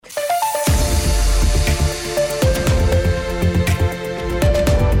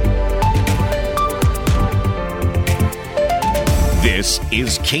This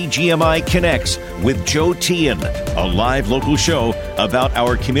is KGMI Connects with Joe Tian, a live local show about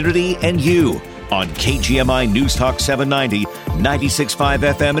our community and you on KGMI News Talk 790,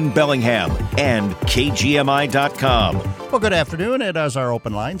 96.5 FM in Bellingham, and KGMI.com. Well, good afternoon. It is our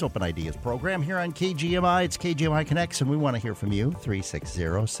Open Lines, Open Ideas program here on KGMI. It's KGMI Connects, and we want to hear from you.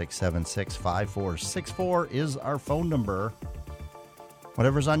 360-676-5464 is our phone number.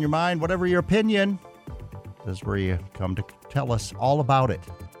 Whatever's on your mind, whatever your opinion, this is where you come to tell us all about it.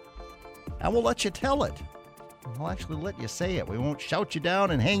 And we'll let you tell it. We'll actually let you say it. We won't shout you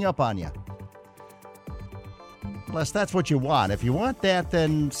down and hang up on you. Unless that's what you want. If you want that,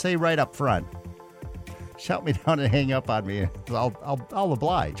 then say right up front. Shout me down and hang up on me. I'll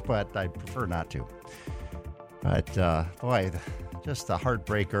oblige, but I prefer not to. But, boy, just a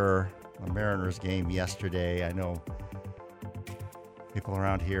heartbreaker. The Mariners game yesterday. I know people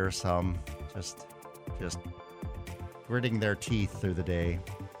around here, some just gritting their teeth through the day.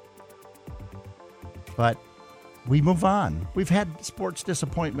 But we move on. We've had sports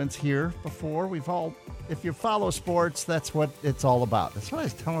disappointments here before. If you follow sports, that's what it's all about. That's what I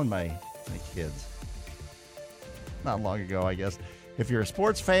was telling my kids not long ago, I guess. If you're a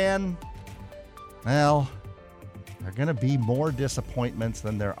sports fan, well, there are going to be more disappointments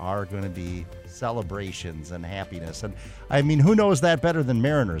than there are going to be celebrations and happiness. And, I mean, who knows that better than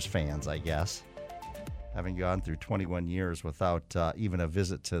Mariners fans, I guess, having gone through 21 years without even a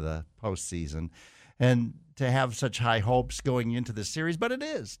visit to the postseason. And to have such high hopes going into this series, but it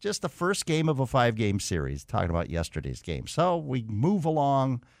is just the first game of a 5-game series, talking about yesterday's game. So we move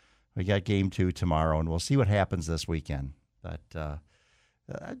along. We got game 2 tomorrow, and we'll see what happens this weekend. But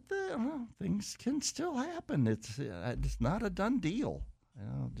things can still happen. It's not a done deal.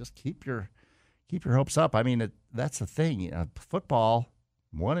 Just keep your hopes up. I mean, that's the thing. Football,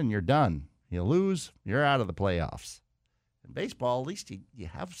 won and you're done. You lose, you're out of the playoffs. In baseball, at least you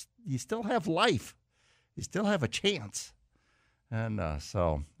still have life. You still have a chance. And I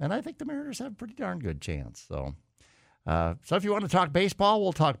think the Mariners have a pretty darn good chance. So if you want to talk baseball,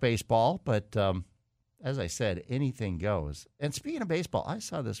 we'll talk baseball. But as I said, anything goes. And speaking of baseball, I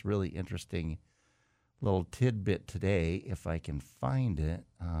saw this really interesting little tidbit today, if I can find it.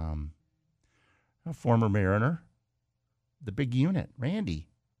 A former Mariner, the big unit, Randy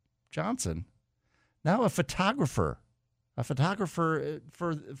Johnson, now a photographer for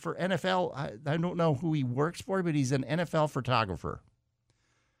NFL. I don't know who he works for, but he's an NFL photographer.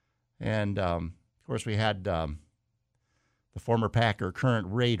 And, of course, we had the former Packer, current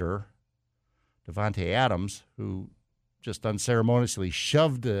Raider, Davante Adams, who just unceremoniously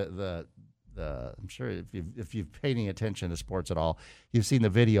shoved the I'm sure if you've paid any attention to sports at all, you've seen the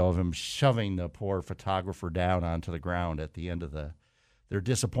video of him shoving the poor photographer down onto the ground at the end of their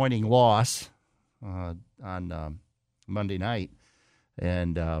disappointing loss on Monday night.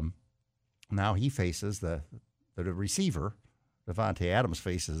 And now he faces the receiver. Davante Adams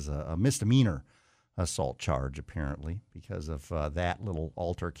faces a misdemeanor assault charge, apparently, because of that little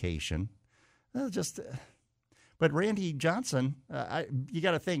altercation. But Randy Johnson, you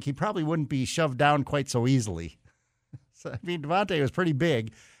got to think, he probably wouldn't be shoved down quite so easily. So, I mean, Davante was pretty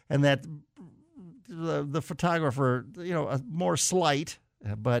big, and that the photographer, more slight.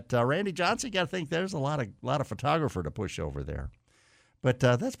 But Randy Johnson, you got to think there's a lot of photographer to push over there. But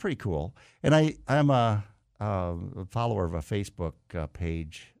that's pretty cool. And I'm a follower of a Facebook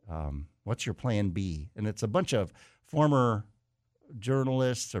page. What's Your Plan B? And it's a bunch of former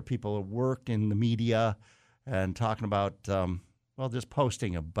journalists or people who worked in the media and talking about, just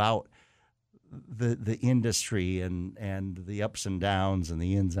posting about the industry and the ups and downs and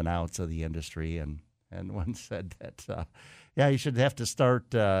the ins and outs of the industry. And one said that, you should have to start,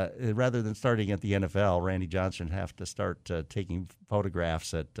 rather than starting at the NFL, Randy Johnson have to start taking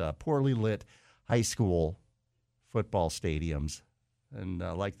photographs at poorly lit high school football stadiums and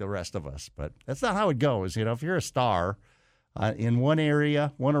like the rest of us. But that's not how it goes. If you're a star in one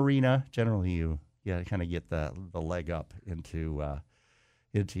area, one arena, generally you kind of get the leg up into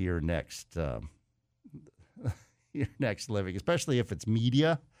your next living, especially if it's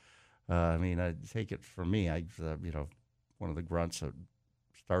media. I take it from me. One of the grunts that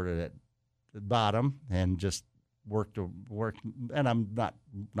started at the bottom and just worked, and I'm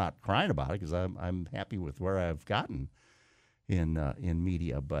not crying about it because I'm happy with where I've gotten in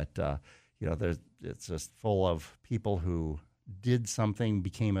media. But it's just full of people who did something,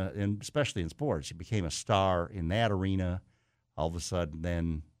 and especially in sports, you became a star in that arena. All of a sudden,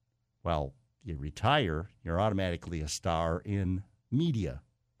 then, you retire, you're automatically a star in media.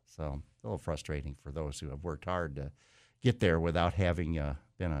 So it's a little frustrating for those who have worked hard to get there without having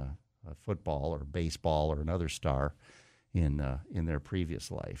been a football or baseball or another star in their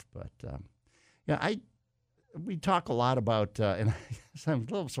previous life. But we talk a lot about, and I'm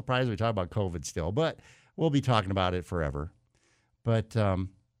a little surprised we talk about COVID still, but we'll be talking about it forever. But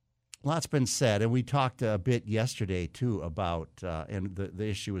lots been said, and we talked a bit yesterday too about, and the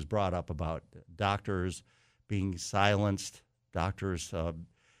issue was brought up about doctors being silenced, doctors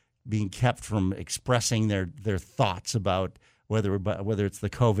being kept from expressing their thoughts about whether it's the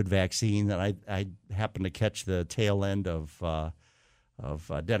COVID vaccine. That I happened to catch the tail end of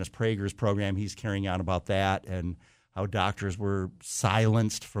Dennis Prager's program he's carrying on about that, and how doctors were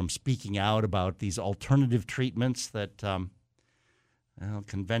silenced from speaking out about these alternative treatments that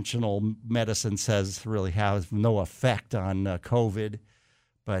conventional medicine says really have no effect on COVID.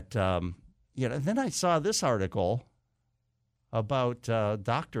 But then I saw this article about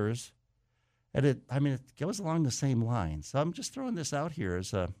doctors, and it goes along the same lines. So I'm just throwing this out here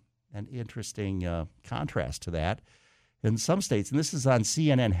as an interesting contrast to that. In some states, and this is on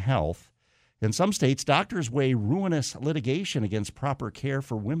CNN Health, in some states, doctors weigh ruinous litigation against proper care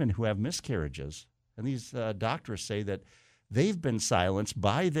for women who have miscarriages. And these doctors say that they've been silenced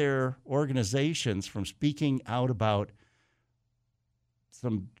by their organizations from speaking out about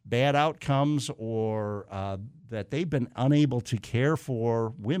some bad outcomes, or that they've been unable to care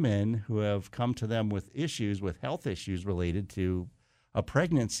for women who have come to them with health issues related to a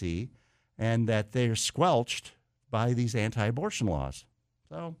pregnancy, and that they're squelched by these anti-abortion laws.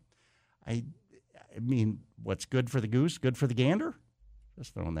 So, I mean, what's good for the goose, good for the gander?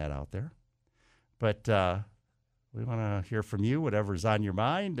 Just throwing that out there. But we want to hear from you, whatever's on your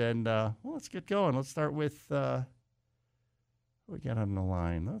mind, and let's get going. Let's start with what we got on the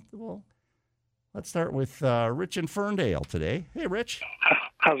line. Let's start with Rich in Ferndale today. Hey, Rich.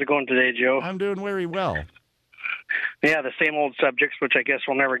 How's it going today, Joe? I'm doing very well. Yeah, the same old subjects, which I guess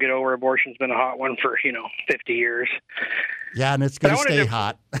we'll never get over. Abortion's been a hot one for, 50 years. Yeah, and it's going to stay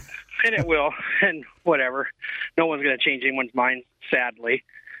hot. And it will, and whatever. No one's going to change anyone's mind, sadly.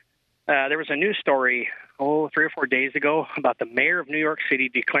 There was a news story, 3 or 4 days ago, about the mayor of New York City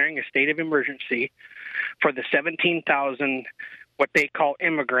declaring a state of emergency for the 17,000, what they call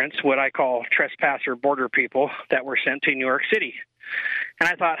immigrants, what I call trespasser border people, that were sent to New York City. And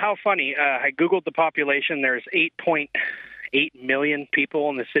I thought, how funny. I Googled the population. There's 8.8 million people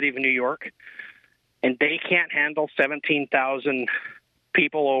in the city of New York, and they can't handle 17,000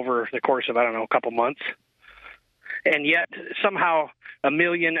 people over the course of, a couple months. And yet, somehow, 1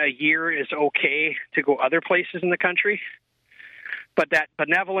 million a year is okay to go other places in the country. But that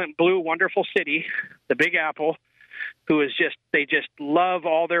benevolent, blue, wonderful city, the Big Apple, who is they just love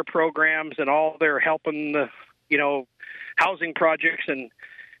all their programs and all their helping the, housing projects and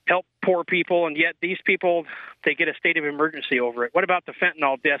help poor people, and yet these people, they get a state of emergency over it. What about the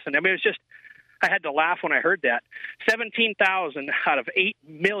fentanyl deaths? And it was just, I had to laugh when I heard that. 17,000 out of 8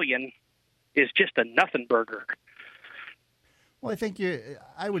 million is just a nothing burger. Well,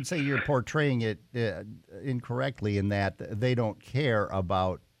 I would say you're portraying it incorrectly in that they don't care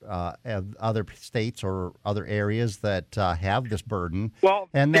about other states or other areas that have this burden. Well,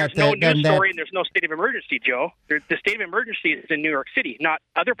 and there's no news story and there's no state of emergency, Joe. The state of emergency is in New York City, not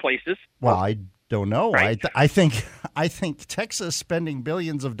other places. Well, I don't know. Right? I think Texas spending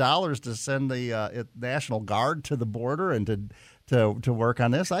billions of dollars to send the National Guard to the border and to work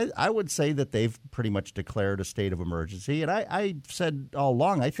on this, I would say that they've pretty much declared a state of emergency. And I said all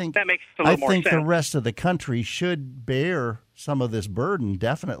along, I think that makes a little more sense. The rest of the country should bear some of this burden,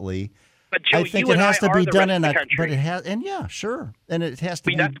 definitely. But Joe, I think you it has to be done in a, but it has, and yeah, sure, and it has to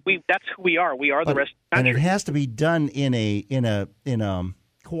be. That's who we are. We are the rest of the country, and it has to be done in a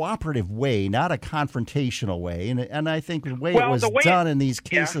cooperative way, not a confrontational way. And I think the way it was done in these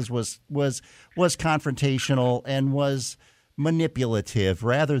cases was confrontational and was manipulative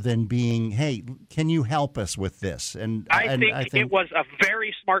rather than being, hey, can you help us with this? And I think it was a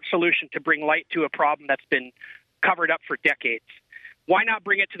very smart solution to bring light to a problem that's been covered up for decades. Why not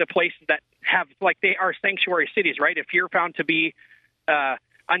bring it to the places that have, they are sanctuary cities, right? If you're found to be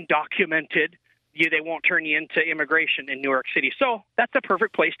undocumented, they won't turn you into immigration in New York City. So that's a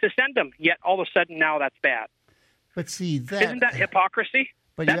perfect place to send them. Yet all of a sudden now that's bad. But see, isn't that hypocrisy?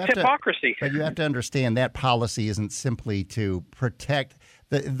 That's hypocrisy. But you have to understand that policy isn't simply to protect.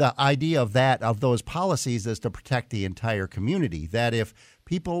 The idea of those policies is to protect the entire community. That if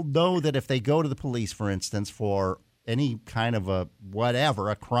people know that if they go to the police, for instance, for any kind of a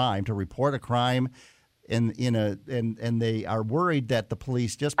crime, to report a crime, and they are worried that the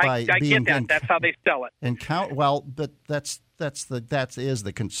police just by I get that. That's how they sell it. And but that's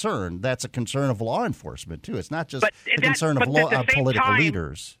the concern. That's a concern of law enforcement too. It's not just a concern of political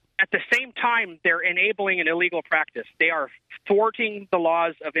leaders. At the same time, they're enabling an illegal practice. They are thwarting the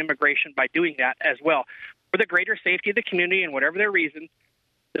laws of immigration by doing that as well. For the greater safety of the community and whatever their reasons,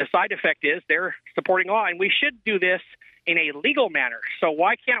 the side effect is they're supporting law. And we should do this in a legal manner. So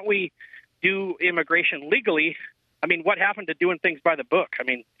why can't we do immigration legally? I mean, what happened to doing things by the book? I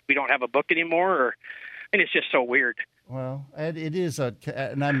mean, we don't have a book anymore, and it's just so weird. Well, it is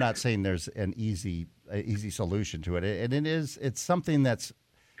and I'm not saying there's an easy solution to it. And it's something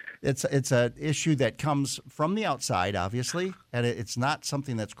it's an issue that comes from the outside, obviously, and it's not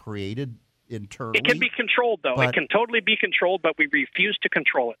something that's created internally. It can be controlled, though. It can totally be controlled, but we refuse to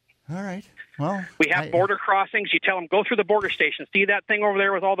control it. All right. Well, we have border crossings. You tell them, go through the border station. See that thing over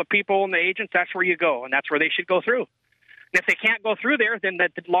there with all the people and the agents? That's where you go, and that's where they should go through. And if they can't go through there, then the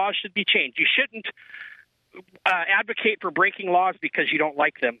laws should be changed. You shouldn't advocate for breaking laws because you don't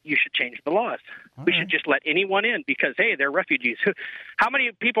like them. You should change the laws. We should just let anyone in because, hey, they're refugees. How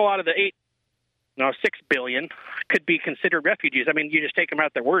many people out of the 6 billion could be considered refugees? I mean, you just take them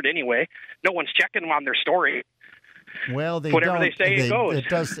at their word anyway. No one's checking them on their story. Well, whatever they say, it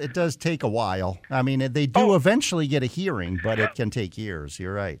goes. It does take a while. I mean, they do eventually get a hearing, but it can take years.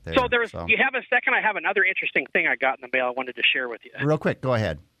 You're right. You have a second? I have another interesting thing I got in the mail I wanted to share with you. Real quick, go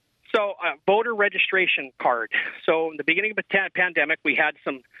ahead. So, voter registration card. So, in the beginning of the pandemic, we had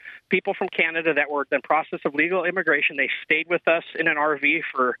some people from Canada that were in the process of legal immigration. They stayed with us in an RV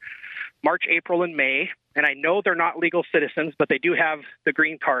for March, April, and May. And I know they're not legal citizens, but they do have the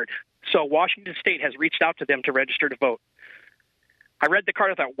green card. So, Washington State has reached out to them to register to vote. I read the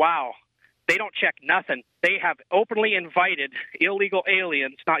card. I thought, wow, they don't check nothing. They have openly invited illegal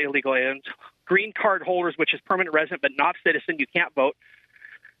aliens, not illegal aliens, green card holders, which is permanent resident but not citizen. You can't vote.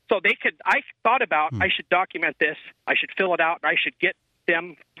 So I thought about, I should document this, I should fill it out, and I should get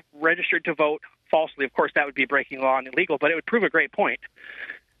them registered to vote falsely. Of course, that would be breaking law and illegal, but it would prove a great point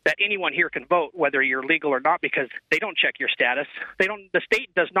that anyone here can vote, whether you're legal or not, because they don't check your status. The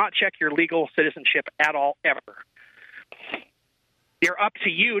state does not check your legal citizenship at all, ever. You're up to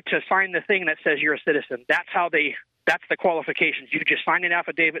you to sign the thing that says you're a citizen. That's the qualifications. You just sign an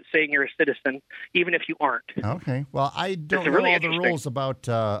affidavit saying you're a citizen, even if you aren't. Okay. Well, I don't know all the rules about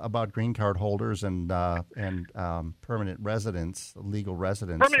green card holders and permanent residents, legal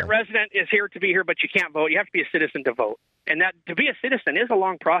residents. Permanent resident is here to be here, but you can't vote. You have to be a citizen to vote. And that to be a citizen is a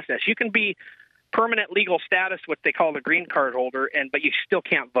long process. You can be permanent legal status, what they call the green card holder, but you still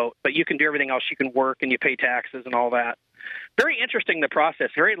can't vote. But you can do everything else. You can work and you pay taxes and all that. Very interesting, the process.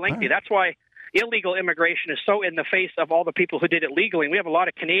 Very lengthy. That's why illegal immigration is so in the face of all the people who did it legally. And we have a lot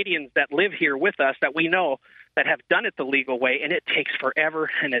of Canadians that live here with us that we know that have done it the legal way, and it takes forever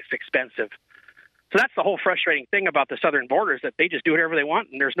and it's expensive. So that's the whole frustrating thing about the southern border is that they just do whatever they want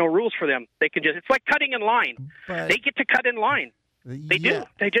and there's no rules for them. They can it's like cutting in line. They get to cut in line. They do.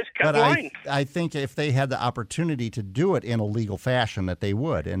 They just cut in line. I think if they had the opportunity to do it in a legal fashion, that they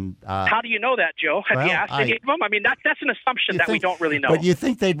would. And how do you know that, Joe? Have you asked any of them? I mean, that's an assumption that we don't really know. But you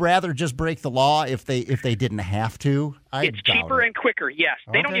think they'd rather just break the law if they didn't have to? It's cheaper and quicker. Yes,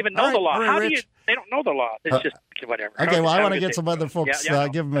 they don't even know the law. How do you? They don't know the law. It's just whatever. Okay, well, I want to get some other folks.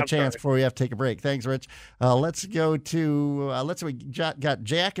 Give them a chance before we have to take a break. Thanks, Rich. Let's go to we got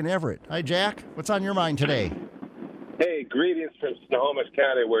Jack and Everett. Hi, Jack. What's on your mind today? Hey, greetings from Snohomish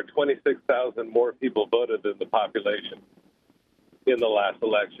County, where 26,000 more people voted than the population in the last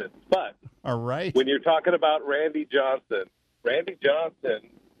election. But all right, when you're talking about Randy Johnson freelanced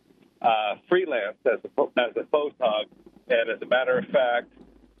as a photog, and as a matter of fact,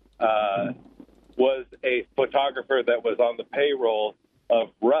 was a photographer that was on the payroll of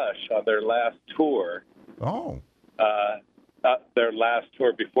Rush on their last tour. Oh. Their last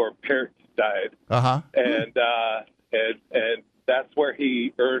tour before Peart died. Uh-huh. And that's where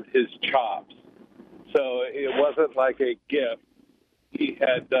he earned his chops. So it wasn't like a gift. He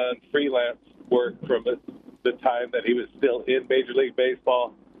had done freelance work from the time that he was still in Major League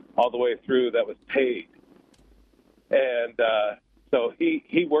Baseball all the way through that was paid. And so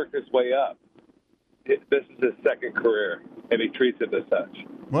he worked his way up. This is his second career, and he treats it as such.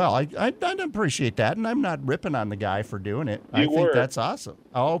 Well, I appreciate that, and I'm not ripping on the guy for doing it. I think that's awesome.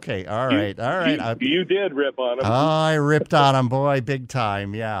 Oh, okay, all right. You did rip on him. Oh, I ripped on him, boy, big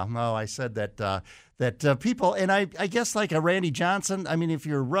time. Yeah. No, I said that people, and I guess like a Randy Johnson. I mean, if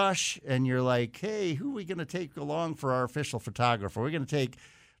you're Rush and you're like, hey, who are we going to take along for our official photographer? Are we going to take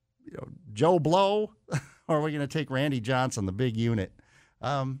Joe Blow, or are we going to take Randy Johnson, the big unit?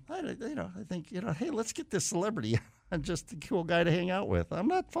 I think, hey, let's get this celebrity just a cool guy to hang out with. I'm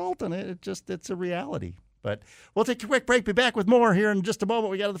not faulting it. It's a reality. But we'll take a quick break. Be back with more here in just a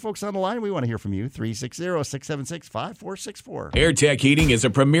moment. We got other folks on the line. We want to hear from you. 360-676-5464. AirTech Heating is a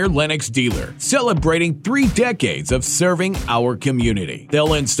premier Lennox dealer celebrating 3 decades of serving our community.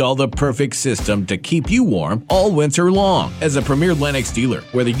 They'll install the perfect system to keep you warm all winter long. As a premier Lennox dealer,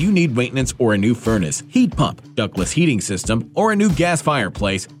 whether you need maintenance or a new furnace, heat pump, ductless heating system, or a new gas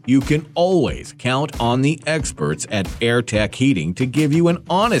fireplace, you can always count on the experts at AirTech Heating to give you an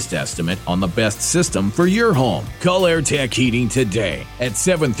honest estimate on the best system for your home. Call AirTech Heating today at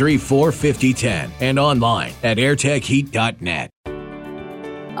 734-5010 and online at airtechheat.net.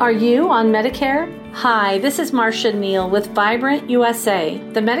 Are you on Medicare? Hi, this is Marcia Neal with Vibrant USA.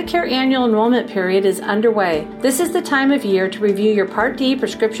 The Medicare annual enrollment period is underway. This is the time of year to review your Part D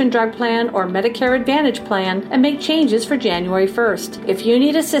prescription drug plan or Medicare Advantage plan and make changes for January 1st. If you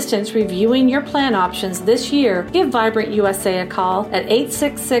need assistance reviewing your plan options this year, give Vibrant USA a call at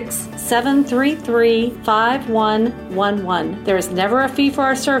 866-733-5111. There is never a fee for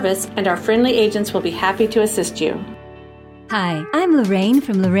our service, and our friendly agents will be happy to assist you. Hi, I'm Lorraine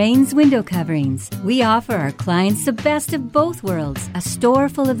from Lorraine's Window Coverings. We offer our clients the best of both worlds, a store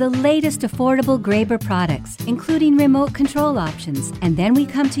full of the latest affordable Graber products, including remote control options, and then we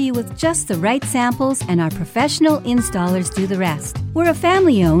come to you with just the right samples and our professional installers do the rest. We're a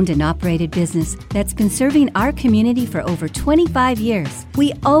family-owned and operated business that's been serving our community for over 25 years.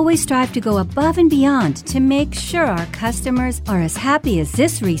 We always strive to go above and beyond to make sure our customers are as happy as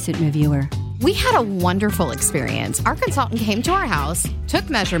this recent reviewer. We had a wonderful experience. Our consultant came to our house, took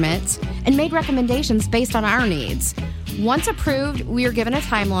measurements, and made recommendations based on our needs. Once approved, we were given a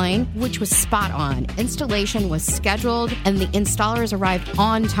timeline, which was spot on. Installation was scheduled, and the installers arrived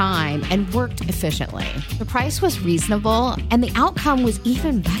on time and worked efficiently. The price was reasonable, and the outcome was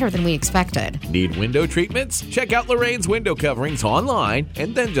even better than we expected. Need window treatments? Check out Lorraine's Window Coverings online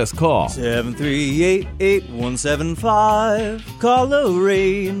and then just call 738-8175. Call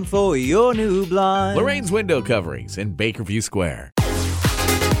Lorraine for your new blind. Lorraine's Window Coverings in Bakerview Square.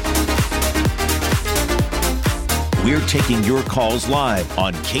 We're taking your calls live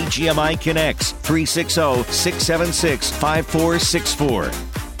on KGMI Connects 360-676-5464.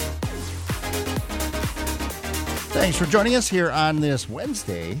 Thanks for joining us here on this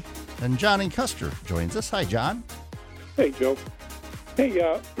Wednesday. And John in Custer joins us. Hi, John. Hey, Joe. Hey,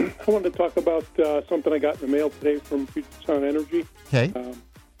 I wanted to talk about something I got in the mail today from Puget Sound Energy. Okay.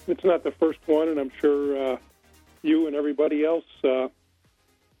 It's not the first one, and I'm sure you and everybody else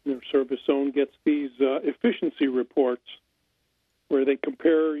your service zone gets these efficiency reports where they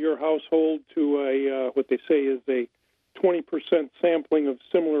compare your household to what they say is a 20% sampling of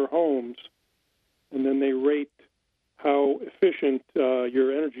similar homes, and then they rate how efficient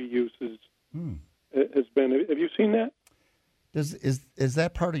your energy use has been. Have you seen that? Is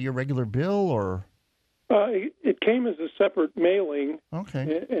that part of your regular bill, or? It came as a separate mailing.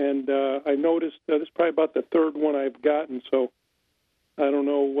 Okay. And I noticed this is probably about the third one I've gotten, so I don't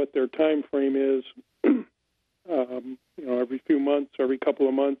know what their time frame is, every few months, every couple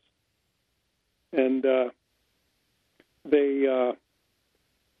of months. And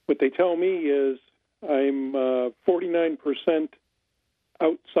what they tell me is I'm 49%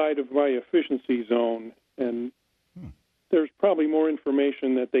 outside of my efficiency zone. And there's probably more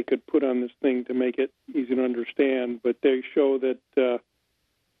information that they could put on this thing to make it easy to understand, but they show that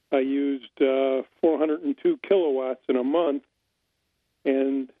I used 402 kilowatts in a month,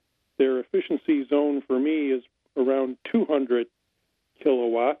 and their efficiency zone for me is around 200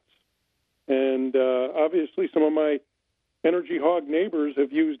 kilowatts. And obviously some of my energy hog neighbors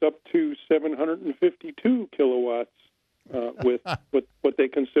have used up to 752 kilowatts with what they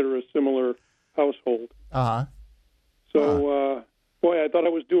consider a similar household. Uh-huh. So, I thought I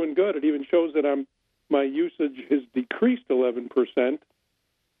was doing good. It even shows that my usage has decreased 11%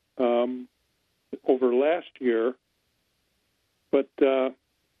 over last year. But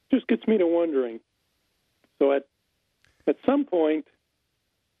just gets me to wondering. So at some point,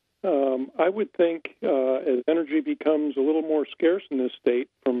 I would think as energy becomes a little more scarce in this state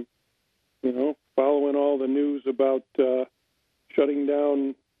from, following all the news about shutting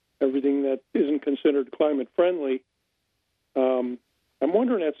down everything that isn't considered climate friendly, I'm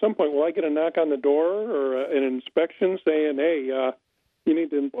wondering at some point, will I get a knock on the door or an inspection saying, hey, you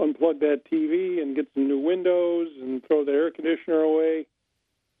need to unplug that TV and get some new windows and throw the air conditioner away?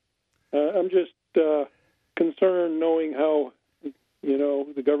 I'm just concerned knowing how,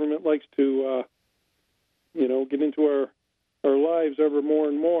 the government likes to, get into our lives ever more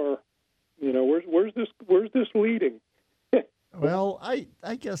and more. Where's this leading? Well,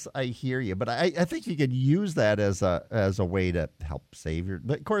 I guess I hear you, but I think you could use that as a way to help save your.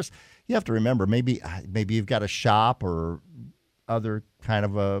 But of course, you have to remember maybe you've got a shop or other kind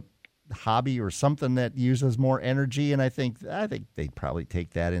of a hobby or something that uses more energy, and I think they'd probably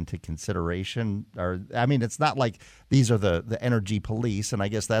take that into consideration. Or I mean, it's not like these are the energy police, and I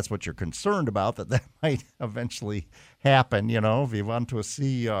guess that's what you're concerned about, that might eventually happen. If you want to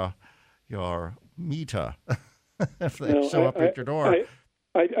see your meter, if they show up at your door.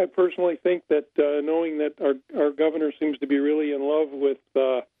 I personally think that knowing that our governor seems to be really in love with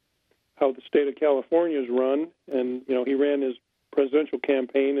how the state of California is run, and he ran his presidential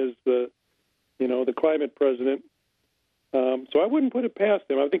campaign as the climate president. So I wouldn't put it past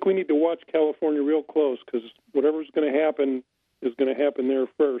him. I think we need to watch California real close, because whatever's going to happen is going to happen there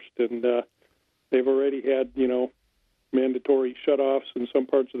first. And they've already had, mandatory shutoffs in some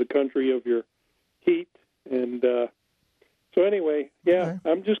parts of the country of your heat. And so anyway, yeah,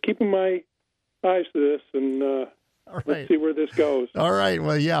 okay. I'm just keeping my eyes to this, and let's see where this goes. All right.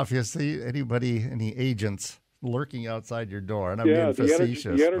 Well, yeah, if you see any agents lurking outside your door, and I'm being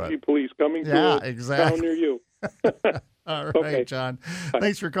facetious. The energy police coming to a town near you. All right, okay. John. Bye.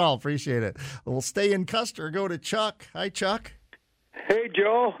 Thanks for calling. Appreciate it. We'll stay in Custer. Go to Chuck. Hi, Chuck. Hey,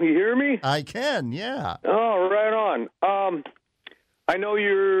 Joe. You hear me? I can, yeah. Oh, right on. I know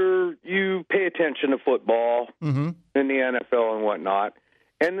you pay attention to football in the NFL and whatnot.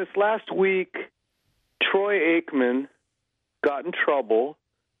 And this last week, Troy Aikman got in trouble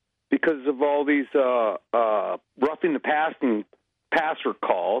because of all these roughing the passer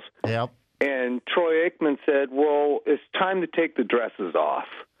calls. Yep. And Troy Aikman said, well, it's time to take the dresses off.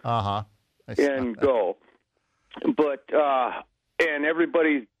 And go. But, and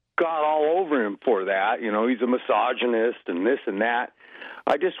everybody got all over him for that. He's a misogynist and this and that.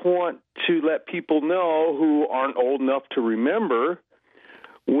 I just want to let people know who aren't old enough to remember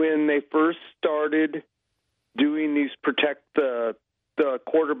when they first started doing these protect the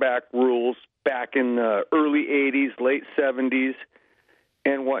quarterback rules back in the early 80s, late 70s,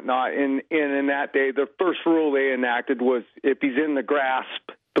 and whatnot. And in that day, the first rule they enacted was if he's in the grasp,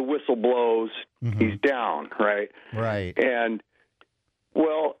 the whistle blows, he's down, right? Right. And,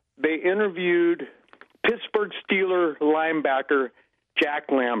 well, they interviewed Pittsburgh Steelers linebacker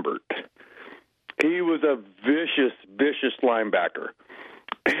Jack Lambert. He was a vicious, vicious linebacker.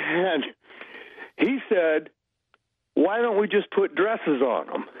 And he said, why don't we just put dresses on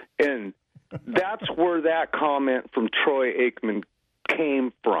them? And that's where that comment from Troy Aikman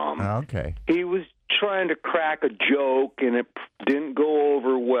came from. Okay. He was trying to crack a joke, and it didn't go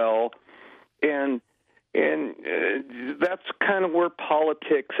over well. And that's kind of where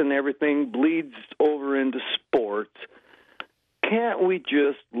politics and everything bleeds over into sports. Can't we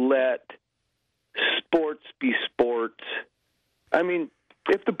just let sports be sports? I mean,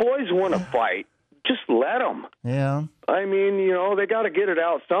 if the boys want to fight, just let them. Yeah. I mean, they got to get it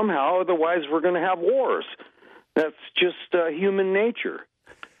out somehow. Otherwise, we're going to have wars. That's just human nature.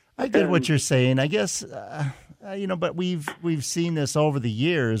 I get what you're saying. I guess, but we've seen this over the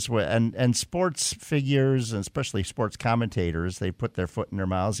years, and sports figures, and especially sports commentators, they put their foot in their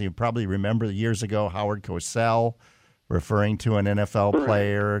mouths. You probably remember years ago Howard Cosell referring to an NFL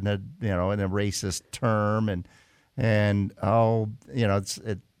player in a racist term, and there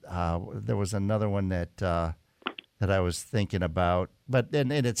was another one that I was thinking about, but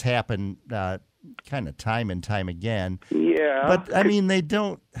and it's happened kind of time and time again. Yeah. But I mean, they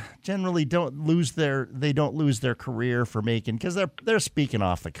don't lose their career for making, because they're speaking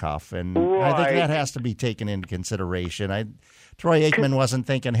off the cuff, and I think that has to be taken into consideration. Troy Aikman wasn't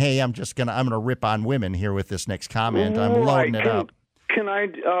thinking, hey, I'm gonna rip on women here with this next comment. I'm loading it up. Can I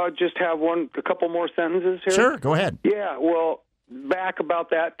just have a couple more sentences here? Sure, go ahead. Yeah, well, back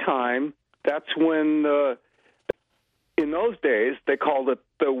about that time, that's when in those days, they called it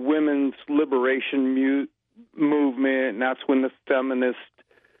the women's liberation movement, and that's when the feminist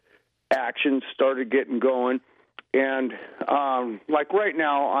action started getting going. And like right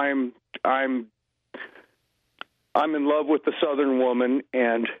now, I'm in love with the Southern woman,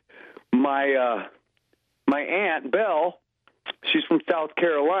 and my Aunt Belle, she's from South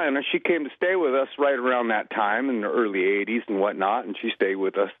Carolina. She came to stay with us right around that time in the early 80s and whatnot, and she stayed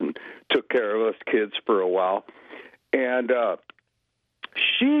with us and took care of us kids for a while. And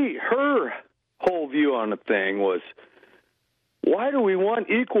her whole view on the thing was, why do we want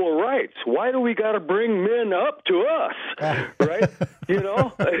equal rights? Why do we got to bring men up to us, right?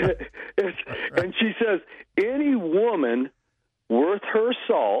 And she says, any woman worth her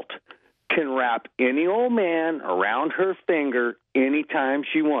salt can wrap any old man around her finger anytime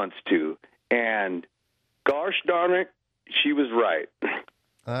she wants to. And gosh darn it, she was right.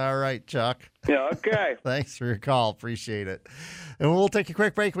 All right, Chuck. Yeah, okay. Thanks for your call. Appreciate it. And we'll take a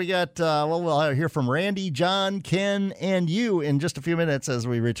quick break. We got, we'll hear from Randy, John, Ken, and you in just a few minutes as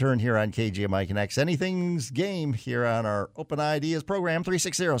we return here on KGMI Connects. Anything's game here on our Open Ideas program,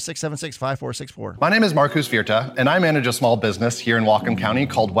 360-676-5464. My name is Marcus Virta, and I manage a small business here in Whatcom County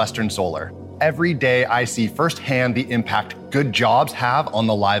called Western Solar. Every day I see firsthand the impact good jobs have on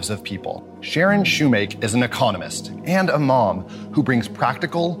the lives of people. Sharon Shoemake is an economist and a mom who brings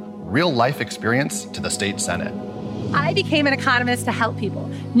practical, real-life experience to the state Senate. I became an economist to help people.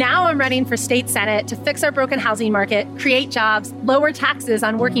 Now I'm running for state Senate to fix our broken housing market, create jobs, lower taxes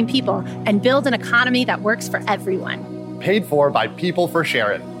on working people, and build an economy that works for everyone. Paid for by People for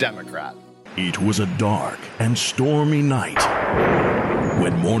Sharon, Democrat. It was a dark and stormy night.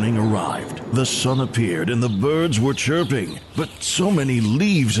 When morning arrived, the sun appeared and the birds were chirping, but so many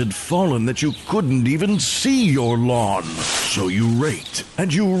leaves had fallen that you couldn't even see your lawn. So you raked,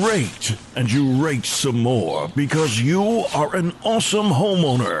 and you raked, and you raked some more, because you are an awesome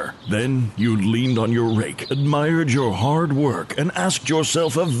homeowner. Then you leaned on your rake, admired your hard work, and asked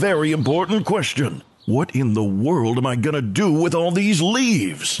yourself a very important question. What in the world am I going to do with all these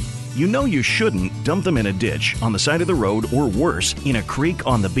leaves? You know you shouldn't dump them in a ditch, on the side of the road, or worse, in a creek,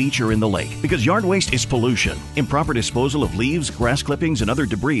 on the beach, or in the lake, because yard waste is pollution. Improper disposal of leaves, grass clippings, and other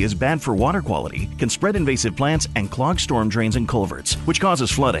debris is bad for water quality, can spread invasive plants, and clog storm drains and culverts, which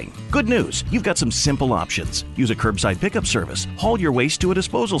causes flooding. Good news, you've got some simple options. Use a curbside pickup service, haul your waste to a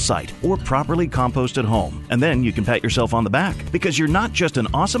disposal site, or properly compost at home. And then you can pat yourself on the back, because you're not just an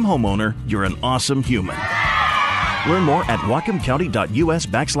awesome homeowner, you're an awesome human. Learn more at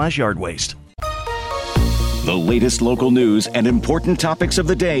whatcomcounty.us/yard waste. The latest local news and important topics of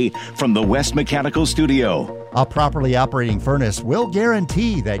the day from the West Mechanical Studio. A properly operating furnace will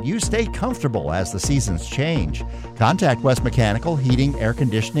guarantee that you stay comfortable as the seasons change. Contact West Mechanical Heating, Air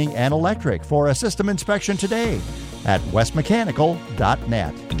Conditioning, and Electric for a system inspection today at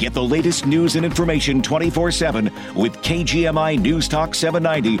westmechanical.net. Get the latest news and information 24/7 with KGMI News Talk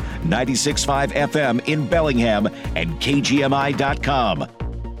 790, 96.5 FM in Bellingham and KGMI.com.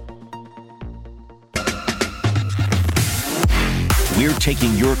 We're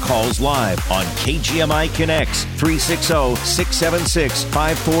taking your calls live on KGMI Connects,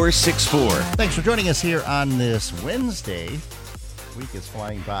 360-676-5464. Thanks for joining us here on this Wednesday. The week is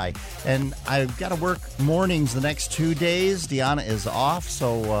flying by. And I've got to work mornings the next 2 days. Deanna is off,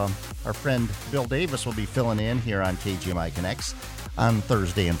 so our friend Bill Davis will be filling in here on KGMI Connects on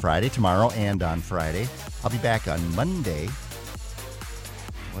Thursday and Friday, tomorrow and on Friday. I'll be back on Monday.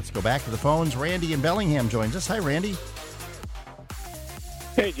 Let's go back to the phones. Randy in Bellingham joins us. Hi, Randy.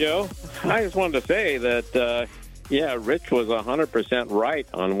 Hey, Joe. I just wanted to say that, Rich was 100% right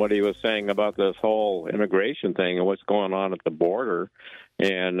on what he was saying about this whole immigration thing and what's going on at the border.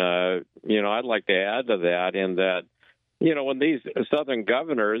 And, I'd like to add to that in that, when these southern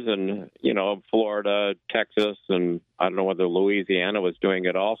governors and, Florida, Texas, and I don't know whether Louisiana was doing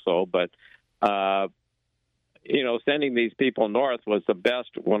it also, but, sending these people north was the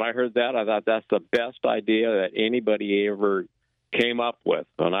best. When I heard that, I thought that's the best idea that anybody ever came up with.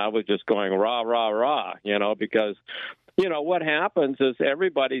 And I was just going, rah, rah, rah, because, what happens is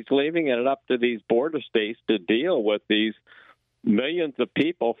everybody's leaving it up to these border states to deal with these millions of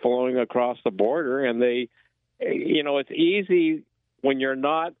people flowing across the border. And they, it's easy when you're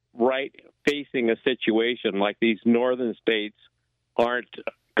not right facing a situation like these northern states aren't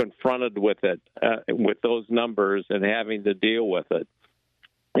confronted with it, with those numbers and having to deal with it.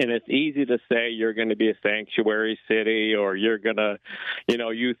 And it's easy to say you're going to be a sanctuary city or you're going to,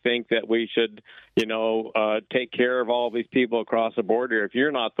 you think that we should, take care of all these people across the border if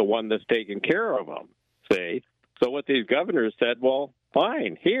you're not the one that's taking care of them, see? So what these governors said, well,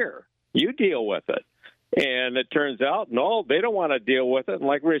 fine, here, you deal with it. And it turns out, no, they don't want to deal with it. And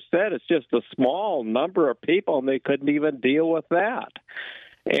like Rich said, it's just a small number of people, and they couldn't even deal with that.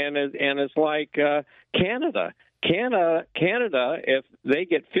 And it's like Canada. Canada, if they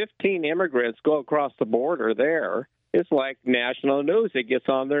get 15 immigrants go across the border there, it's like national news. It gets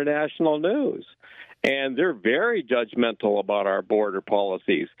on their national news. And they're very judgmental about our border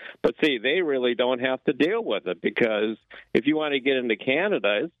policies. But see, they really don't have to deal with it because if you want to get into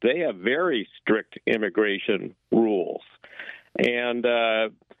Canada, they have very strict immigration rules. And,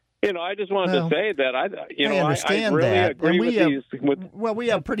 I just wanted to say that I understand I really that. agree with these. We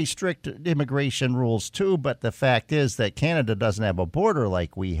have pretty strict immigration rules too, but the fact is that Canada doesn't have a border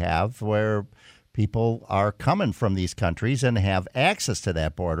like we have, where people are coming from these countries and have access to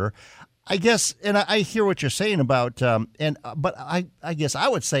that border. I guess, and I hear what you're saying about, but I guess I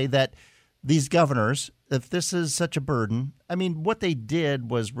would say that these governors, this is such a burden, I mean, what they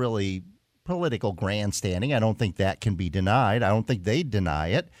did was really political grandstanding. I don't think that can be denied. I don't think they'd deny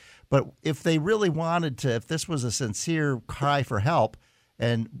it. But if they really wanted to, if this was a sincere cry for help,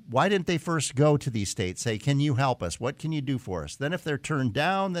 and why didn't they first go to these states, say, can you help us? What can you do for us? Then if they're turned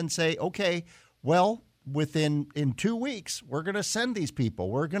down, then say, okay, well, in 2 weeks, we're going to send these people.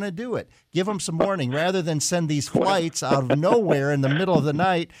 We're going to do it. Give them some warning rather than send these flights out of nowhere in the middle of the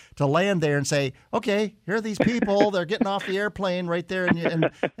night to land there and say, okay, here are these people. They're getting off the airplane right there.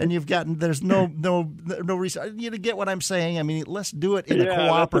 And you've gotten, there's no reason. You get what I'm saying? I mean, let's do it in a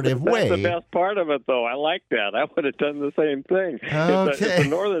cooperative way. That's the best part of it, though. I like that. I would have done the same thing. Okay. If the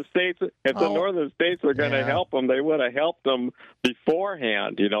northern states were going to help them, they would have helped them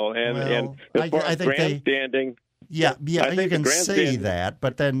beforehand, and as far as grandstanding. Yeah, you can say that,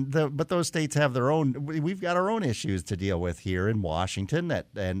 but then but those states have their own. We've got our own issues to deal with here in Washington.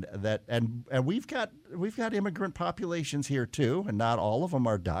 And we've got immigrant populations here too, and not all of them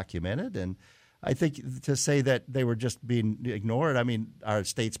are documented. And I think to say that they were just being ignored. I mean, our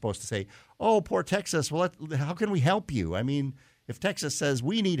state's supposed to say, "Oh, poor Texas. Well, how can we help you?" I mean, if Texas says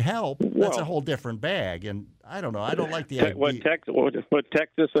we need help, that's a whole different bag. And I don't know. I don't like the idea. What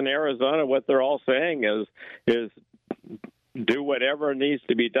Texas and Arizona, what they're all saying is do whatever needs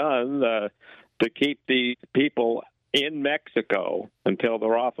to be done to keep the people in Mexico until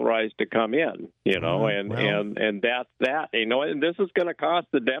they're authorized to come in. And that's that. And this is going to cost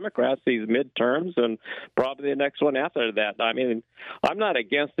the Democrats these midterms and probably the next one after that. I mean, I'm not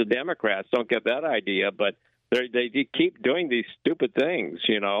against the Democrats. Don't get that idea, but they keep doing these stupid things,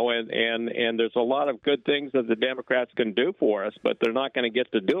 and there's a lot of good things that the Democrats can do for us, but they're not going to get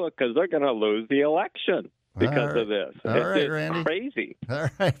to do it because they're going to lose the election because of this. It's Randy. Crazy. All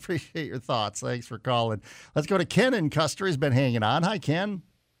right, appreciate your thoughts. Thanks for calling. Let's go to Ken in Custer. He's been hanging on. Hi, Ken.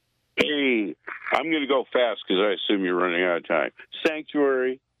 Hey, I'm going to go fast because I assume you're running out of time.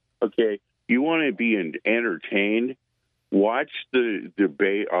 Sanctuary, okay, you want to be entertained? Watch the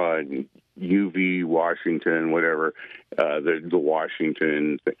debate on UV Washington, whatever, the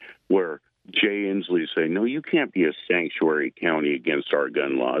Washington thing, where Jay Inslee say, no, you can't be a sanctuary county against our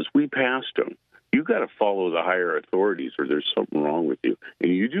gun laws. We passed them. You got to follow the higher authorities or there's something wrong with you.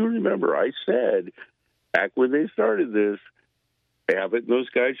 And you do remember I said back when they started this, Abbott and those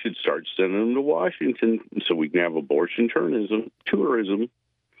guys should start sending them to Washington so we can have abortion tourism.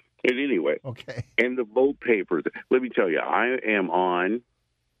 And anyway, okay. And the vote paper, let me tell you, I am on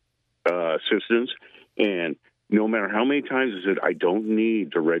assistance, and no matter how many times I said I don't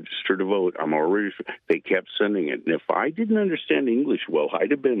need to register to vote, I'm already. They kept sending it, and if I didn't understand English well, I'd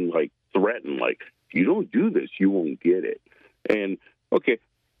have been like threatened, like if you don't do this, you won't get it. And okay,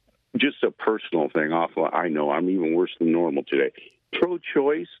 just a personal thing. I know I'm even worse than normal today.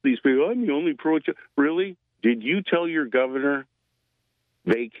 Pro-choice. These people, I'm the only pro-choice. Really? Did you tell your governor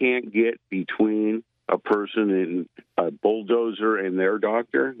they can't get between a person and a bulldozer and their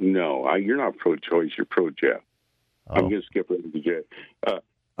doctor? No, you're not pro-choice. You're pro-Jeff. Oh. I'm going to skip right to Jeff.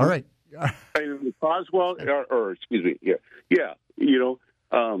 All right. Coswell, or excuse me, yeah.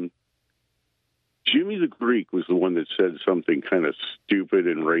 Jimmy the Greek was the one that said something kind of stupid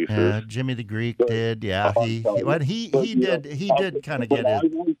and racist. Jimmy the Greek did. Yeah, he did kind of get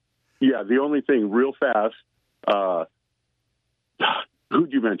it. Yeah, the only thing, real fast.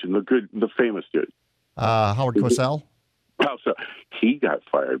 Who'd you mention? The famous dude. Howard Cosell. So he got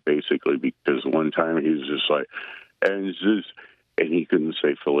fired basically because one time he was just like, and he couldn't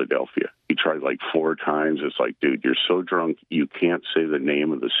say Philadelphia. He tried like 4 times. It's like, dude, you're so drunk you can't say the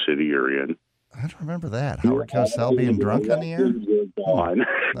name of the city you're in. I don't remember that. Howard Cosell being drunk on the air? All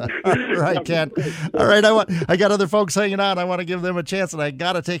right, Ken. All right, I got other folks hanging on. I want to give them a chance, and I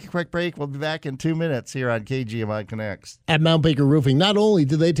got to take a quick break. We'll be back in 2 minutes here on KGMI Connects. At Mount Baker Roofing, not only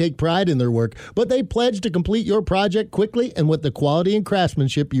do they take pride in their work, but they pledge to complete your project quickly and with the quality and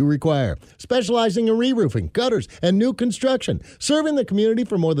craftsmanship you require. Specializing in re-roofing, gutters, and new construction. Serving the community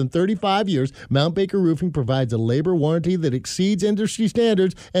for more than 35 years, Mount Baker Roofing provides a labor warranty that exceeds industry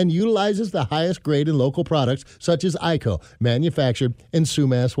standards and utilizes the highest grade in local products such as ICO, manufactured in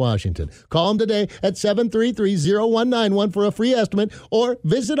Sumas, Washington. Call them today at 733-0191 for a free estimate or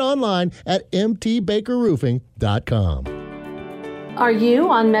visit online at mtbakerroofing.com. Are you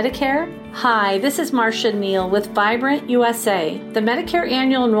on Medicare? Hi, this is Marcia Neal with Vibrant USA. The Medicare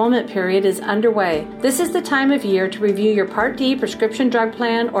annual enrollment period is underway. This is the time of year to review your Part D prescription drug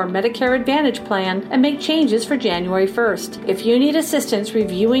plan or Medicare Advantage plan and make changes for January 1st. If you need assistance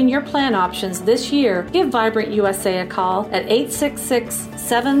reviewing your plan options this year, give Vibrant USA a call at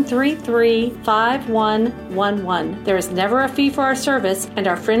 866-733-5111. There is never a fee for our service, and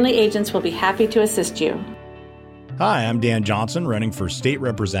our friendly agents will be happy to assist you. Hi, I'm Dan Johnson, running for state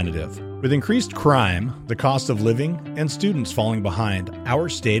representative. With increased crime, the cost of living, and students falling behind, our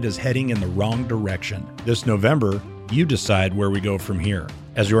state is heading in the wrong direction. This November, you decide where we go from here.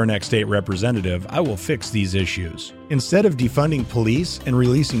 As your next state representative, I will fix these issues. Instead of defunding police and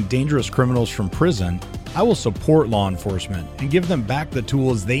releasing dangerous criminals from prison, I will support law enforcement and give them back the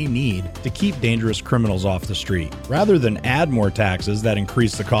tools they need to keep dangerous criminals off the street. Rather than add more taxes that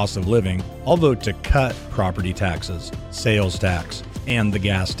increase the cost of living, I'll vote to cut property taxes, sales tax, and the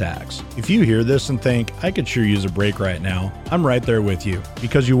gas tax. If you hear this and think, I could sure use a break right now, I'm right there with you,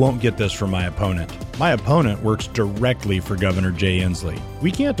 because you won't get this from my opponent. My opponent works directly for Governor Jay Inslee.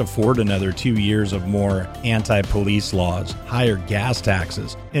 We can't afford another 2 years of more anti-police laws, higher gas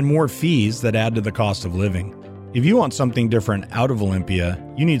taxes, and more fees that add to the cost of living. If you want something different out of Olympia,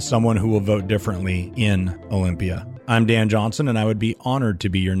 you need someone who will vote differently in Olympia. I'm Dan Johnson, and I would be honored to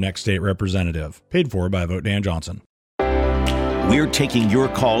be your next state representative. Paid for by Vote Dan Johnson. We're taking your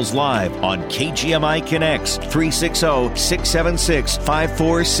calls live on KGMI Connects,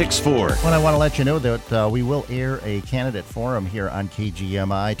 360-676-5464. Well, I want to let you know that we will air a candidate forum here on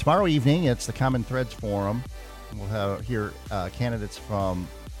KGMI. Tomorrow evening, it's the Common Threads Forum. We'll hear candidates from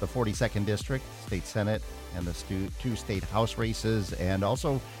the 42nd District, State Senate, and the two state House races, and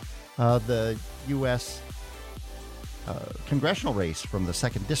also the U.S. Congressional race from the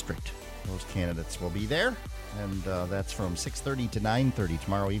 2nd District. Those candidates will be there. And that's from 6:30 to 9:30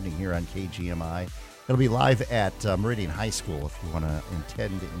 tomorrow evening here on KGMI. It'll be live at Meridian High School if you want to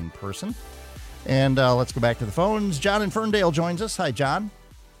attend in person. And let's go back to the phones. John in Ferndale joins us. Hi, John.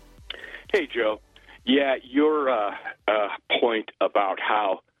 Hey, Joe. Yeah, your point about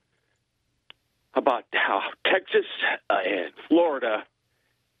how Texas and Florida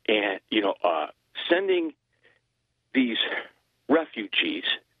and sending these refugees,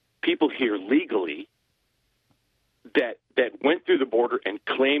 people here legally, that went through the border and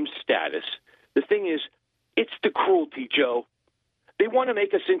claimed status. The thing is, it's the cruelty, Joe. They want to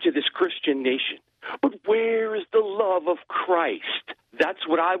make us into this Christian nation. But where is the love of Christ? That's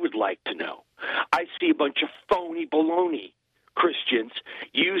what I would like to know. I see a bunch of phony baloney Christians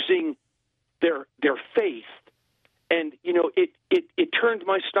using their faith, and it turned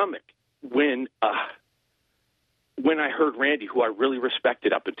my stomach when I heard Randy, who I really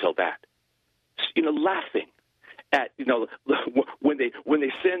respected up until that, laughing at when they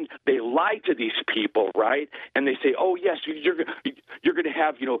lie to these people, right? And they say, oh yes, you're going to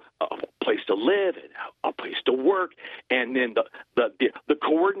have a place to live and a place to work, and then the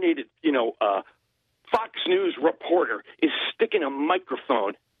coordinated Fox News reporter is sticking a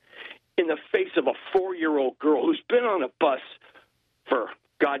microphone in the face of a 4-year-old girl who's been on a bus for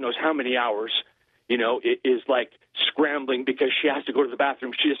God knows how many hours. It is like scrambling because she has to go to the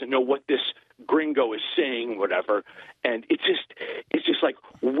bathroom. She doesn't know what this gringo is saying, whatever. And it's just like,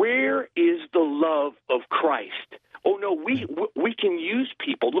 where is the love of Christ? Oh, no, we can use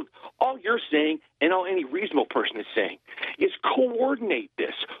people. Look, all you're saying and all any reasonable person is saying is coordinate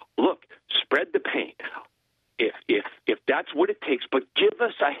this. Look, spread the pain. If that's what it takes, but give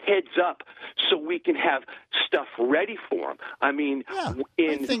us a heads up so we can have stuff ready for them. I mean,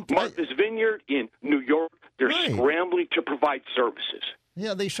 in Martha's Vineyard in New York, they're scrambling to provide services.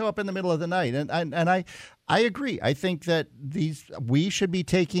 Yeah, they show up in the middle of the night, and I agree. I think that we should be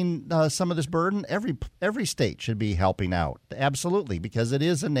taking some of this burden. Every state should be helping out, absolutely, because it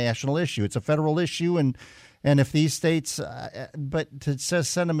is a national issue. It's a federal issue, and if these states, but to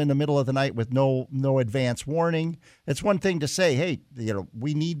send them in the middle of the night with no advance warning, it's one thing to say, hey,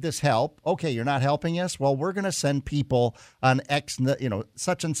 we need this help. Okay, you're not helping us. Well, we're going to send people on X,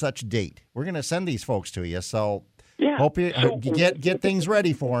 such and such date. We're going to send these folks to you. So hope you get things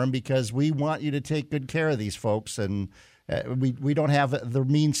ready for them, because we want you to take good care of these folks, and we don't have the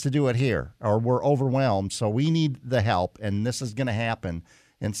means to do it here, or we're overwhelmed. So we need the help, and this is going to happen,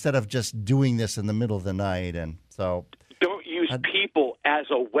 instead of just doing this in the middle of the night. And so don't use people as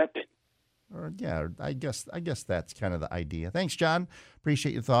a weapon. I guess that's kind of the idea. Thanks, John.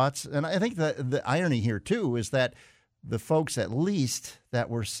 Appreciate your thoughts. And I think the irony here, too, is that the folks, at least, that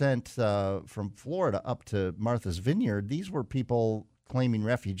were sent from Florida up to Martha's Vineyard, these were people claiming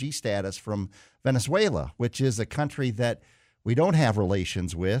refugee status from Venezuela, which is a country that we don't have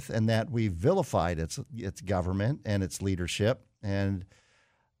relations with, and that we've vilified its government and its leadership, and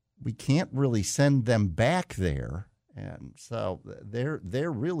we can't really send them back there. And so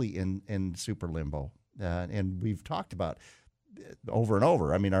they're really in super limbo. And we've talked about over and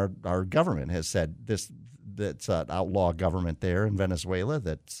over. I mean, our government has said that's an outlaw government there in Venezuela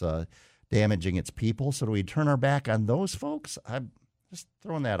that's damaging its people. So do we turn our back on those folks? I'm just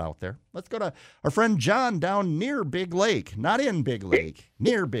throwing that out there. Let's go to our friend John down near Big Lake. Not in Big Lake,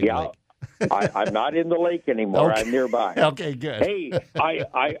 near Big Lake. I'm not in the lake anymore. Okay. I'm nearby. Okay, good. Hey,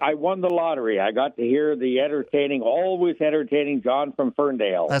 I won the lottery. I got to hear the always entertaining John from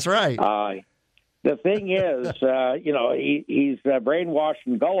Ferndale. That's right. The thing is, he's brainwashed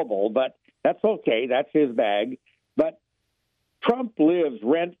and gullible, but that's okay. That's his bag. But Trump lives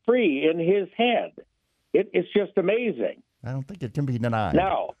rent-free in his head. It's just amazing. I don't think it can be denied.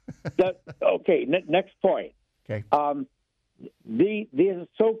 Now, next point. Okay. These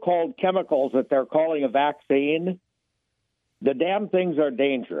so-called chemicals that they're calling a vaccine, the damn things are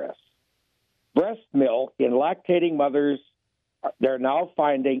dangerous. Breast milk in lactating mothers, they're now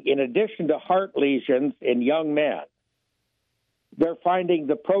finding, in addition to heart lesions in young men, they're finding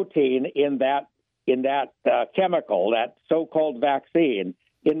the protein in that chemical, that so-called vaccine,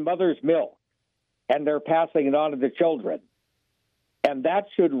 in mother's milk, and they're passing it on to the children. And that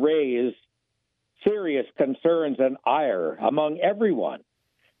should raise serious concerns and ire among everyone.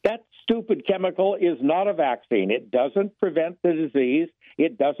 That stupid chemical is not a vaccine. It doesn't prevent the disease.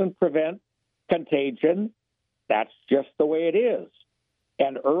 It doesn't prevent contagion. That's just the way it is.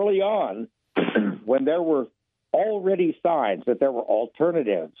 And early on, when there were already signs that there were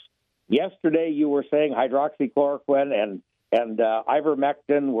alternatives, yesterday you were saying hydroxychloroquine and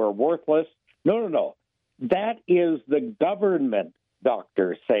ivermectin were worthless. No. That is the government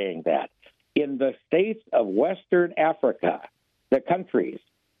doctors saying that. In the states of Western Africa, the countries,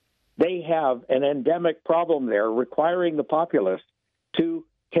 they have an endemic problem there requiring the populace to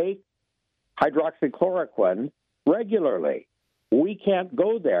take hydroxychloroquine regularly. We can't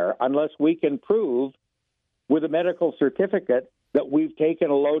go there unless we can prove with a medical certificate that we've taken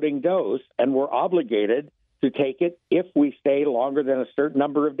a loading dose, and we're obligated to take it if we stay longer than a certain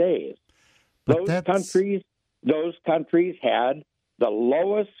number of days. Those countries had the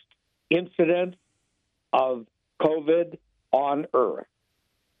lowest incidence of COVID on Earth.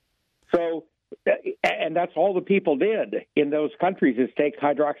 So, and that's all the people did in those countries is take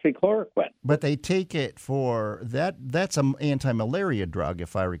hydroxychloroquine. But they take it for that's an anti-malaria drug,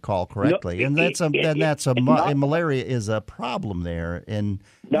 if I recall correctly. Malaria is a problem there. And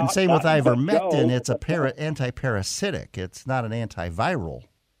same with ivermectin, it's anti-parasitic. It's not an antiviral.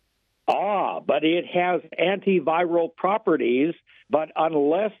 But it has antiviral properties, but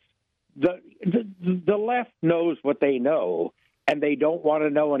unless the left knows what they know, and they don't want to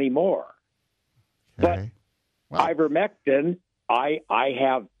know anymore. Okay. But ivermectin, I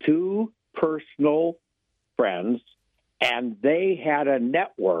have two personal friends, and they had a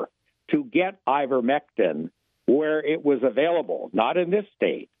network to get ivermectin where it was available, not in this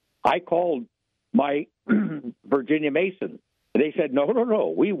state. I called my Virginia Mason, and they said,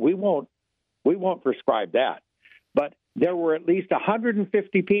 no, we won't prescribe that. But there were at least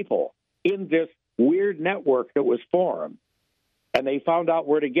 150 people in this weird network that was formed, and they found out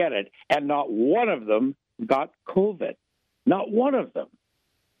where to get it, and not one of them got COVID. Not one of them.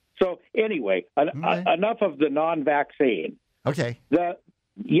 So anyway, enough of the non-vaccine. Okay.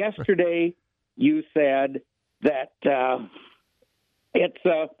 Yesterday you said that it's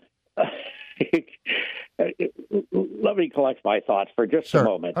let me collect my thoughts for just a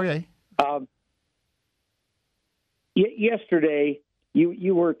moment. Okay. Yesterday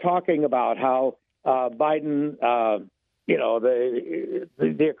you were talking about how Biden,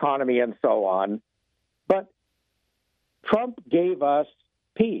 the economy and so on, but Trump gave us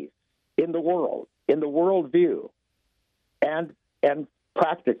peace in the world view, and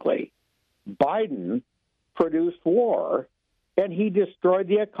practically Biden produced war, and he destroyed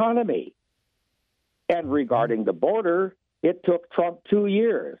the economy. And regarding the border, it took Trump 2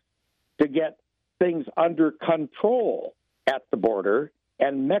 years to get things under control at the border,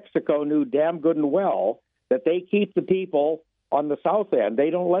 and Mexico knew damn good and well that they keep the people on the south end. They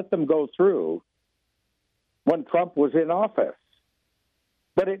don't let them go through when Trump was in office.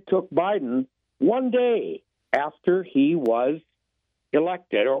 But it took Biden 1 day after he was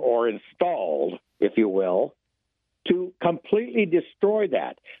elected or installed, if you will, to completely destroy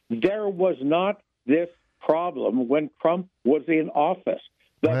that. There was not this problem when Trump was in office.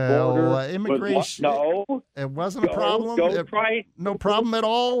 Immigration. It wasn't a problem. Don't try. No problem at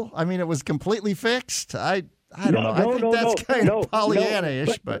all. I mean, it was completely fixed. I don't know. I think that's kind of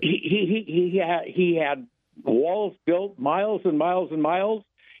Pollyanna-ish, but he had walls built miles and miles and miles.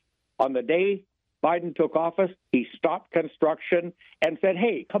 On the day Biden took office, he stopped construction and said,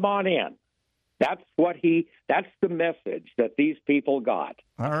 "Hey, come on in." That's the message that these people got.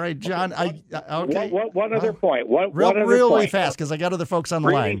 All right, John. Okay. One other point. Really fast, because I got other folks on the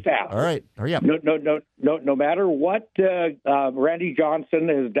line. Fast. All right. Hurry up. No matter what Randy Johnson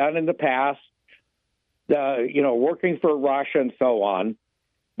has done in the past, working for Russia and so on,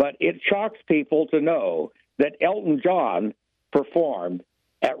 but it shocks people to know that Elton John performed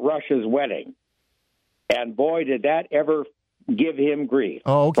at Rush's wedding, and boy, did that ever give him grief.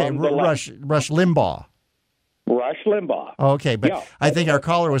 Oh, okay. Rush Limbaugh. Rush Limbaugh. Okay, but yeah. I think our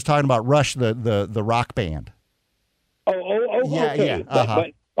caller was talking about Rush, the rock band. Yeah, okay. Yeah. Uh-huh.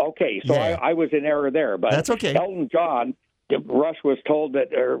 But okay, so yeah. I was in error there. But that's okay. Elton John, Rush was told that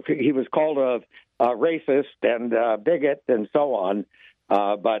he was called a racist and bigot and so on,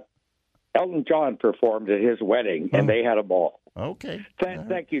 but Elton John performed at his wedding, and they had a ball. Okay.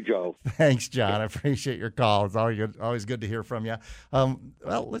 Thank you, Joe. Thanks, John. I appreciate your call. It's always good to hear from you. I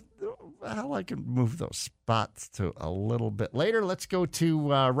can move those spots to a little bit later. Let's go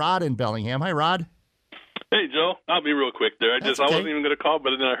to Rod in Bellingham. Hi, Rod. Hey, Joe. I'll be real quick there. I wasn't even going to call, but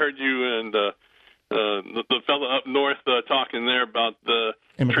then I heard you and the fellow up north talking there about the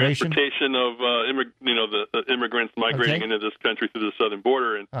transportation of the immigrants migrating into this country through the southern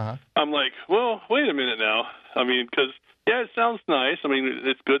border, and I'm like, well, wait a minute now. I mean, because it sounds nice. I mean,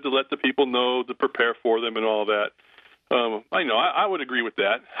 it's good to let the people know, to prepare for them and all that. I would agree with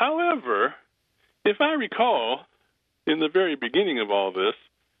that. However, if I recall, in the very beginning of all this,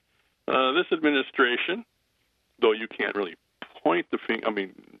 this administration, though you can't really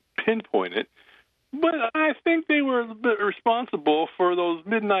pinpoint it, but I think they were a bit responsible for those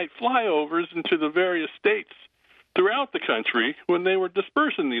midnight flyovers into the various states throughout the country when they were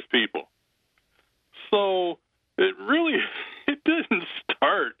dispersing these people. So it didn't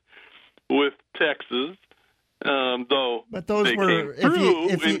start with Texas, though but those they were came through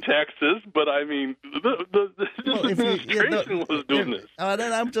in Texas. But I mean, this administration was doing this. And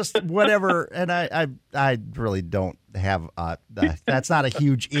I'm just whatever, and I really don't have that's not a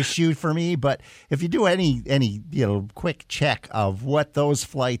huge issue for me. But if you do any quick check of what those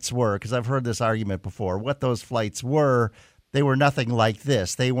flights were, because I've heard this argument before, what those flights were, they were nothing like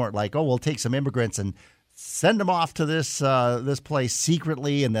this. They weren't like, oh, we'll take some immigrants and send them off to this place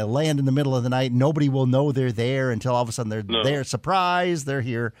secretly, and they'll land in the middle of the night. Nobody will know they're there until all of a sudden they're there. Surprise, they're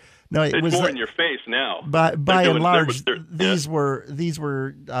here. No, it's more in your face now. By and large, these were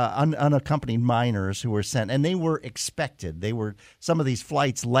unaccompanied minors who were sent, and they were expected. Some of these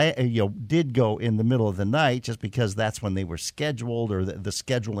flights did go in the middle of the night just because that's when they were scheduled, or the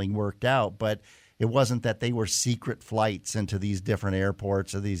scheduling worked out. But it wasn't that they were secret flights into these different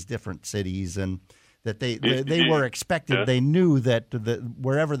airports or these different cities, and that they were expected. Yeah. They knew that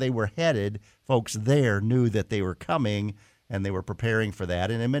wherever they were headed, folks there knew that they were coming, and they were preparing for that.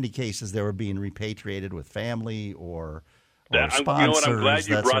 And in many cases, they were being repatriated with family or sponsors. You know what? I'm glad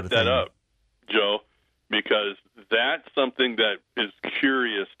you brought that up, Joe, because that's something that is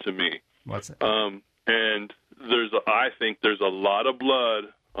curious to me. What's it? And I think there's a lot of blood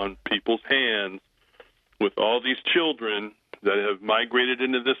on people's hands with all these children that have migrated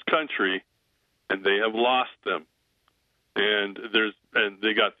into this country, and they have lost them. And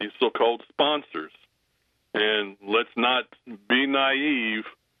they got these so-called sponsors. And let's not be naive.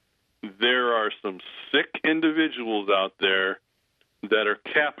 There are some sick individuals out there that are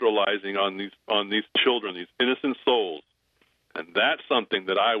capitalizing on these children, these innocent souls. And that's something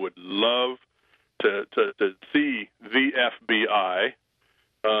that I would love to see the FBI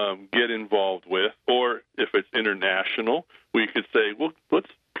get involved with. Or if it's international, we could say, well, let's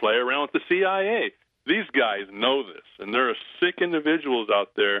play around with the CIA. These guys know this, and there are sick individuals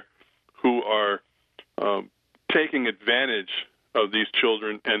out there who are taking advantage of these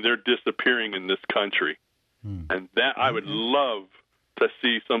children, and they're disappearing in this country. And that I would love to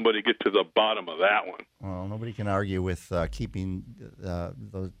see somebody get to the bottom of that one. Well, nobody can argue with keeping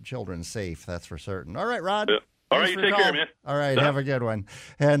those children safe, that's for certain. All right, Rod. Yeah. All right, you take care, man. All right, have a good one.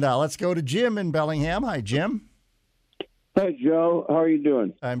 And let's go to Jim in Bellingham. Hi, Jim. Hi, Joe. How are you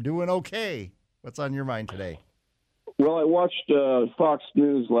doing? I'm doing okay. What's on your mind today? Well, I watched Fox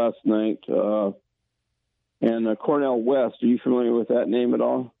News last night, and Cornel West. Are you familiar with that name at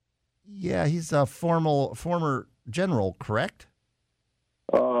all? Yeah, he's a former general, correct?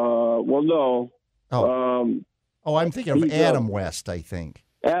 Well, no. I'm thinking of Adam West, I think.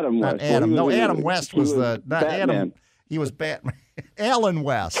 Adam West. Not Adam. Adam West was not Batman. Adam. He was Batman. Alan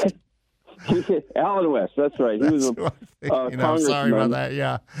West. Alan West, that's right. He was a congressman. Sorry about that,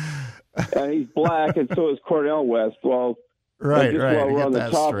 yeah. And he's black, and so is Cornel West. Well, right. While we're on the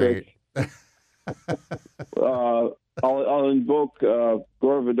topic, I'll invoke Gore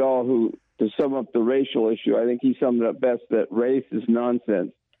Vidal, who, to sum up the racial issue, I think he summed it up best, that race is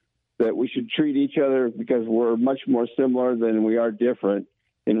nonsense, that we should treat each other because we're much more similar than we are different,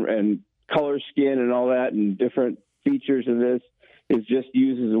 and color, skin, and all that, and different features of this is just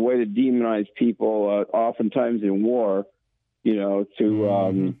used as a way to demonize people, oftentimes in war,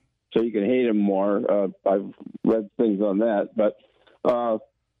 to so you can hate them more. I've read things on that. But, well,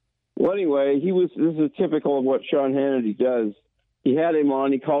 anyway, this is typical of what Sean Hannity does. He had him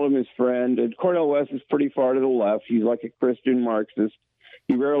on. He called him his friend. And Cornel West is pretty far to the left. He's like a Christian Marxist.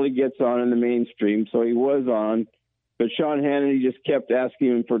 He rarely gets on in the mainstream, so he was on. But Sean Hannity just kept asking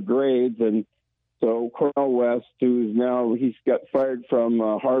him for grades. And so Cornel West, he's got fired from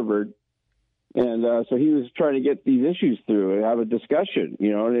Harvard. And so he was trying to get these issues through and have a discussion,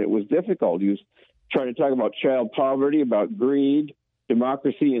 and it was difficult. He was trying to talk about child poverty, about greed,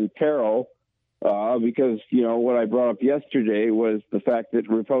 democracy in peril, because, what I brought up yesterday was the fact that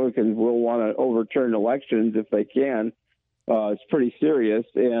Republicans will want to overturn elections if they can. It's pretty serious.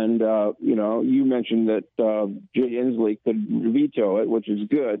 And, you mentioned that Jay Inslee could veto it, which is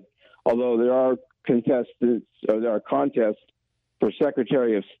good, although there are contests for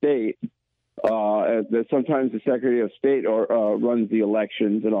Secretary of State. That sometimes the Secretary of State runs the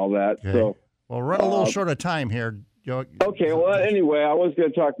elections and all that. Okay. So, well, run a little short of time here. Okay. Well, anyway, I was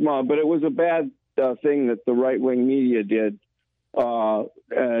going to talk more, but it was a bad thing that the right-wing media did to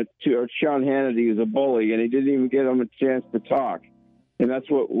Sean Hannity, is a bully, and he didn't even give him a chance to talk. And that's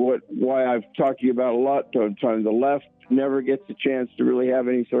why I've talked to you about a lot of times. The left never gets a chance to really have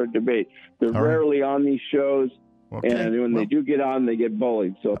any sort of debate. They're rarely on these shows. Okay. And when they do get on, they get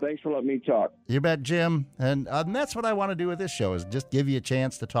bullied. So thanks for letting me talk. You bet, Jim. And that's what I want to do with this show, is just give you a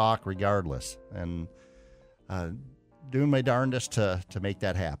chance to talk regardless. And doing my darndest to make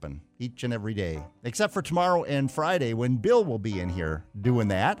that happen each and every day. Except for tomorrow and Friday, when Bill will be in here doing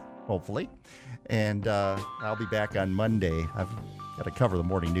that, hopefully. And I'll be back on Monday. I've got to cover the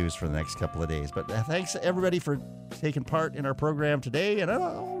morning news for the next couple of days. But thanks, everybody, for taking part in our program today. And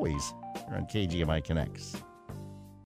always, here on KGMI Connects.